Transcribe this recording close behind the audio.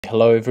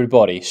hello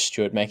everybody.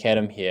 Stuart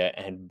Macadam here,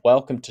 and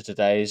welcome to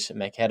today's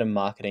Macadam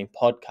Marketing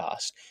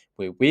Podcast,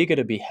 where we're going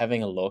to be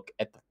having a look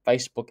at the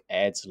Facebook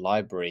ads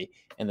library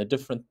and the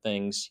different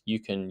things you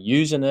can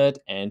use in it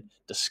and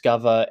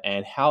discover,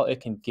 and how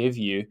it can give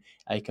you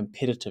a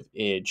competitive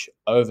edge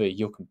over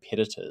your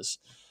competitors.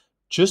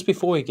 Just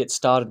before we get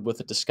started with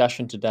the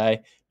discussion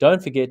today,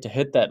 don't forget to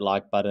hit that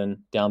like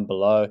button down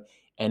below.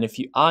 And if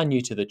you are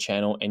new to the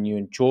channel and you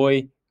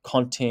enjoy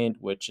content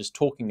which is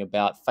talking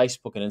about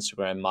Facebook and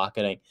Instagram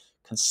marketing,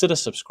 consider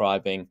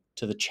subscribing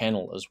to the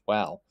channel as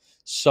well.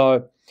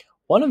 So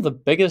one of the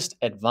biggest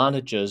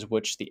advantages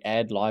which the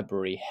ad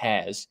library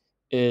has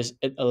is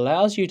it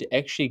allows you to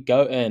actually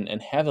go in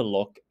and have a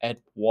look at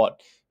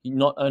what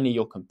not only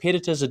your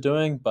competitors are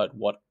doing, but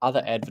what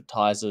other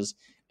advertisers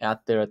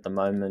out there at the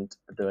moment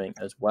are doing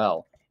as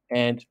well.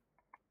 And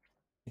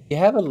if you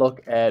have a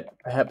look at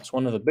perhaps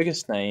one of the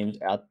biggest names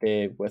out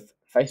there with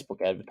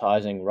Facebook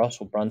advertising,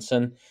 Russell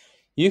Brunson,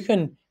 you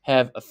can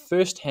have a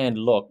first-hand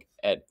look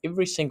at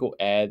every single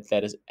ad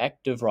that is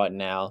active right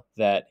now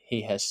that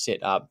he has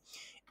set up.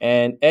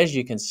 And as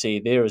you can see,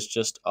 there is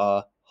just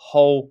a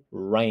whole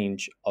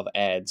range of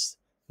ads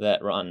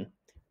that run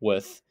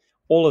with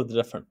all of the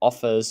different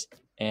offers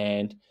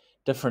and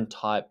different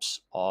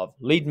types of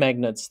lead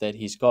magnets that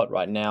he's got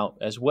right now,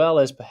 as well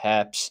as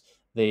perhaps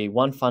the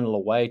One Funnel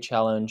Away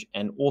challenge,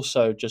 and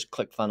also just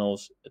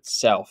ClickFunnels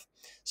itself.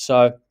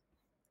 So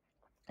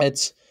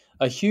it's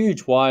a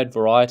huge wide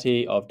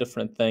variety of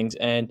different things,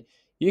 and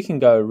you can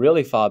go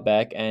really far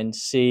back and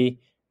see,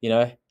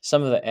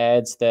 some of the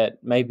ads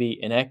that may be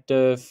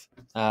inactive.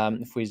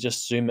 If we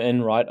just zoom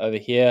in right over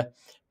here,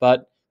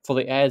 but for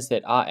the ads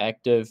that are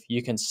active,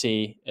 you can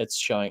see it's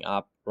showing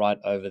up right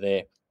over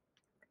there.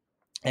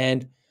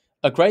 And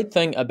a great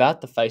thing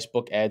about the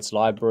Facebook ads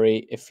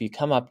library, if you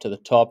come up to the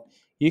top,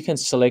 you can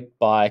select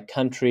by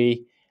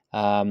country,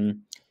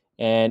 and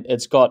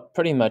it's got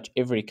pretty much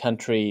every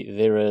country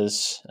there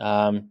is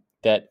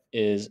that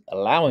is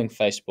allowing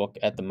Facebook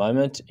at the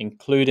moment,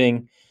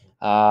 including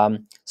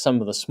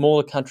some of the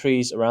smaller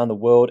countries around the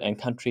world and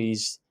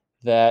countries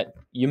that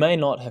you may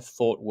not have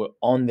thought were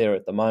on there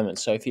at the moment.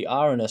 So if you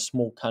are in a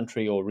small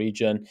country or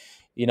region,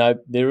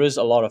 there is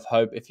a lot of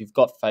hope if you've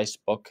got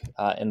Facebook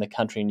in the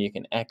country and you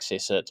can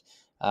access it.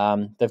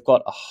 They've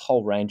got a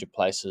whole range of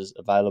places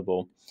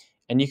available.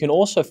 And you can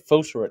also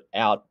filter it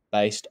out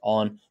based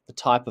on the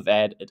type of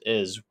ad it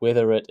is,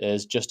 whether it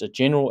is just a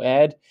general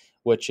ad,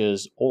 which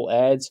is all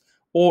ads,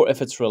 or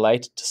if it's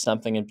related to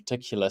something in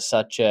particular,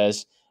 such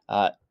as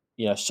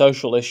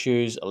social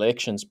issues,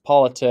 elections,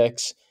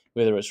 politics,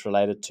 whether it's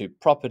related to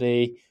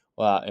property,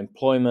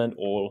 employment,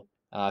 or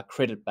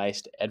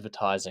credit-based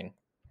advertising.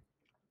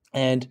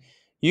 And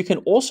you can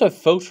also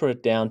filter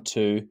it down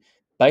to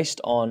based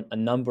on a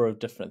number of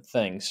different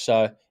things.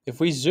 So if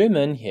we zoom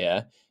in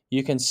here,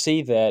 you can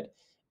see that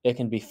it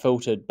can be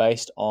filtered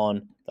based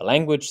on the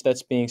language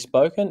that's being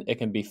spoken. It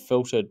can be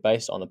filtered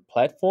based on the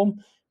platform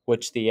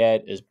which the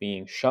ad is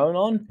being shown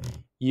on.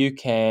 You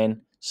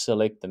can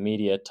select the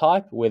media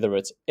type, whether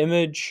it's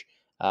image,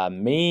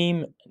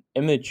 meme,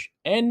 image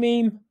and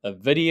meme, a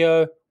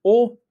video,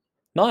 or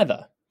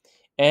neither.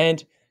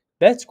 And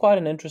that's quite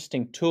an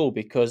interesting tool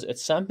because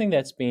it's something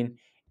that's been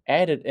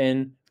added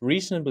in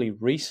reasonably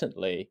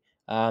recently,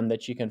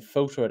 that you can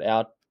filter it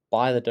out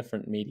by the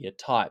different media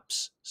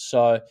types.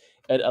 So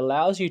it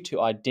allows you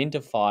to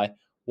identify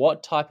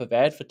what type of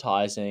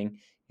advertising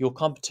your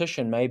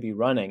competition may be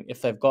running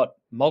if they've got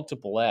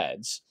multiple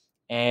ads,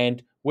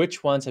 and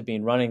which ones have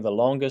been running the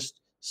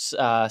longest,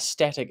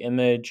 static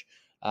image,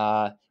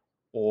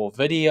 or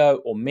video,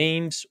 or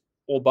memes,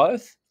 or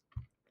both.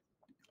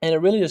 And it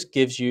really just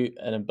gives you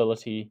an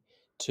ability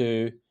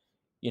to,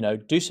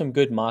 do some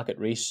good market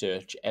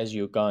research as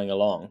you're going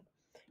along.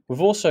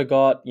 We've also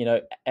got,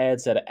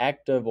 ads that are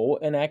active or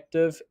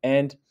inactive.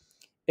 And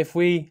if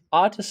we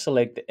are to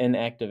select the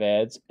inactive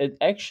ads, it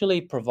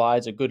actually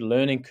provides a good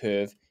learning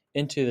curve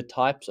into the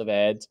types of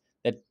ads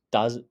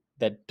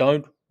that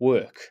don't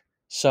work.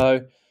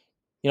 So,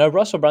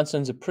 Russell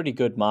Brunson's a pretty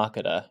good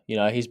marketer.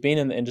 He's been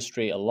in the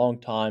industry a long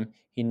time.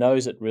 He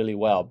knows it really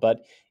well.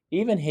 But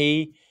even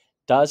he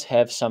does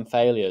have some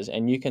failures.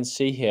 And you can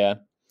see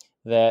here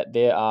that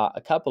there are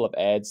a couple of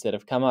ads that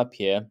have come up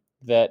here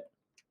that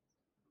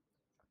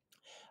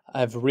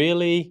have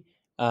really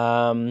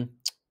not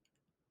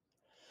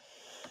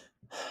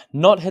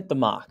hit the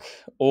mark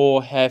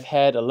or have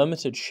had a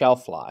limited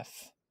shelf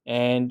life.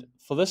 And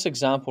for this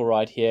example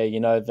right here,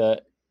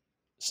 the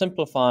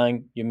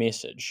simplifying your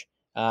message,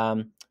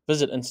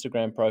 visit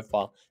Instagram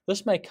profile.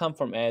 This may come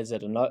from ads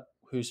that are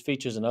whose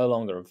features are no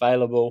longer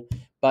available,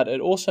 but it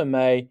also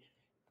may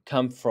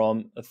come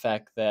from the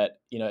fact that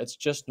it's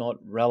just not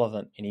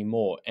relevant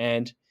anymore.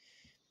 And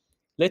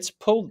let's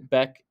pull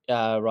back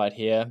right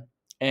here,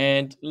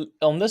 and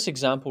on this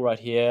example right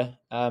here,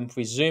 if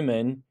we zoom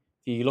in,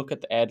 if you look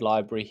at the ad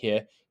library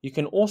here, you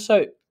can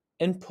also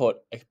input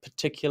a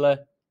particular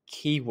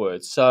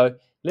keyword. So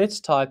let's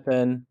type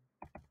in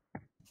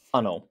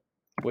funnel,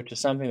 which is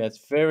something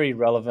that's very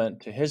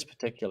relevant to his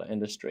particular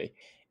industry,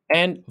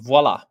 and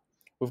voila,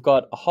 we've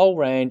got a whole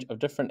range of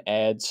different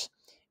ads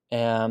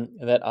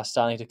that are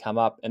starting to come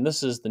up. And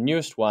this is the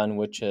newest one,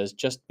 which has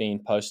just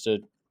been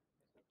posted.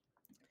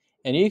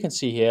 And you can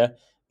see here,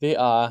 there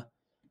are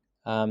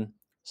some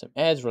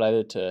ads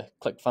related to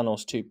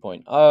ClickFunnels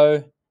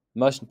 2.0,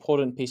 most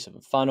important piece of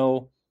a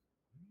funnel.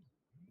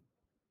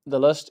 The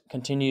list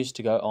continues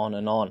to go on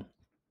and on.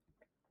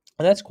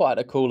 And that's quite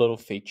a cool little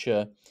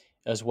feature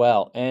as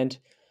well. And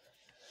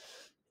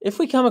if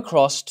we come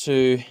across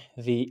to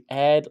the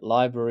ad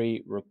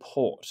library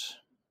report,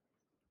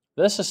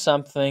 this is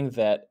something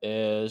that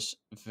is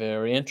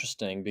very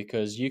interesting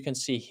because you can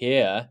see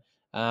here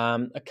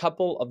a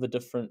couple of the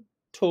different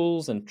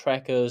tools and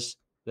trackers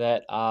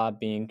that are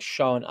being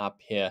shown up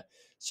here.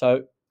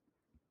 So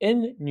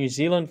in New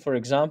Zealand, for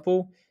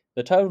example,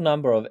 the total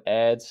number of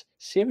ads,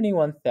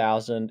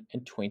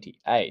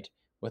 71,028,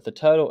 with the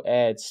total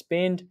ad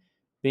spend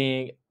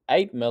being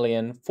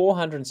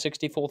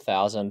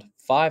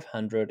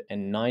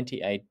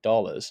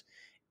 $8,464,598.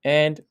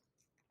 And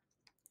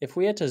if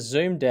we had to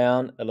zoom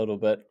down a little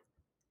bit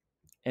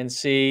and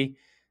see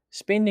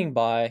spending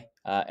by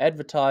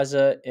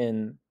advertiser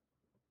in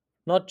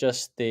not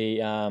just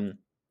the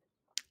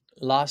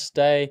last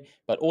day,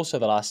 but also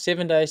the last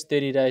 7 days,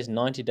 30 days,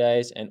 90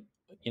 days, and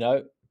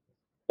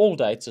all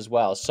dates as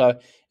well. So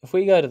if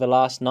we go to the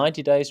last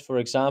 90 days, for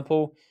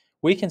example,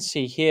 we can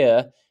see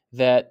here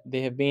that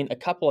there have been a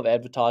couple of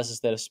advertisers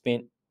that have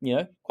spent,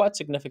 quite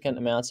significant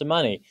amounts of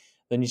money.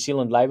 The New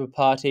Zealand Labour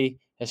Party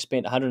has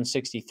spent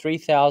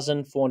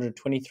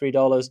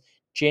 $163,423,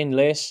 Gen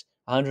Less,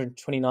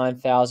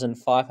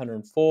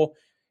 $129,504,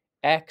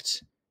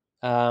 ACT,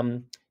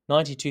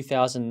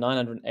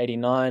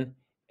 92,989,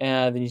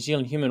 the New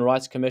Zealand Human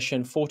Rights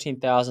Commission,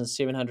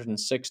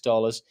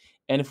 $14,706.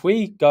 And if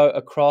we go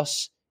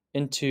across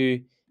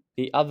into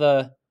the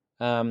other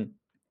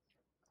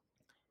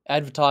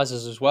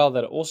advertisers as well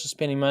that are also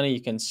spending money,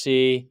 you can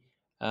see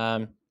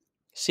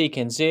Seek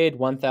NZ,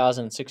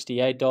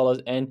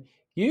 $1,068, and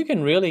you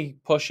can really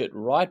push it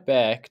right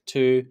back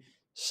to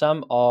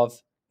some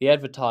of the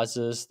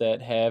advertisers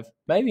that have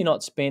maybe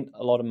not spent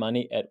a lot of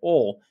money at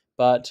all,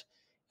 but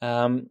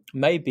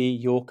maybe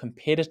your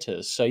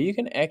competitors. So you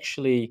can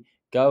actually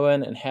go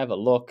in and have a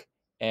look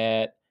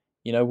at,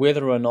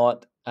 whether or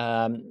not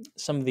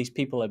some of these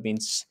people have been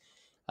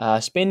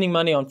spending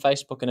money on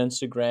Facebook and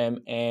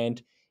Instagram,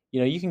 and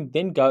you can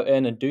then go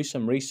in and do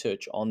some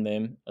research on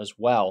them as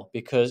well,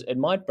 because it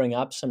might bring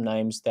up some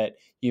names that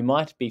you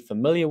might be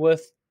familiar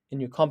with in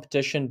your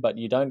competition, but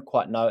you don't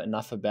quite know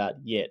enough about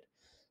yet.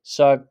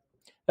 So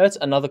that's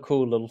another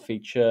cool little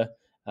feature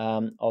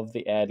of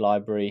the ad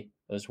library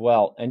as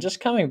well. And just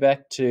coming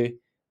back to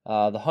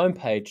the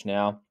homepage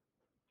now,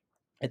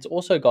 it's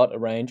also got a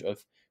range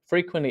of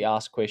frequently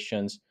asked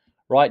questions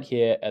right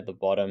here at the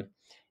bottom,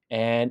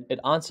 and it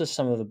answers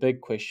some of the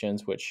big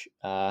questions which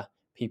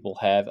people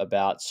have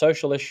about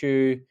social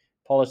issue,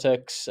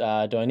 politics.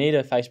 Do I need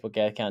a Facebook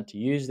ad account to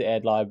use the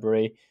ad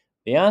library?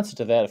 The answer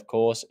to that, of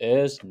course,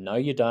 is no,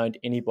 you don't.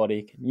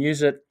 Anybody can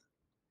use it.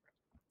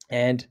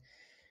 And,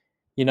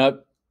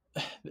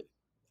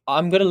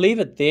 I'm going to leave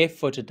it there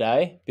for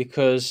today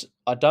because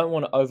I don't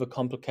want to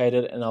overcomplicate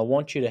it, and I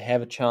want you to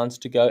have a chance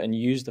to go and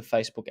use the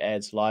Facebook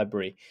ads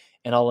library.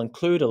 And I'll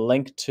include a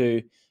link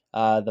to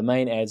the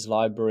main ads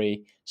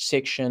library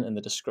section in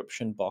the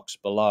description box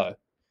below.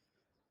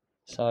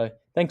 So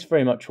thanks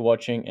very much for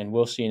watching, and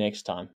we'll see you next time.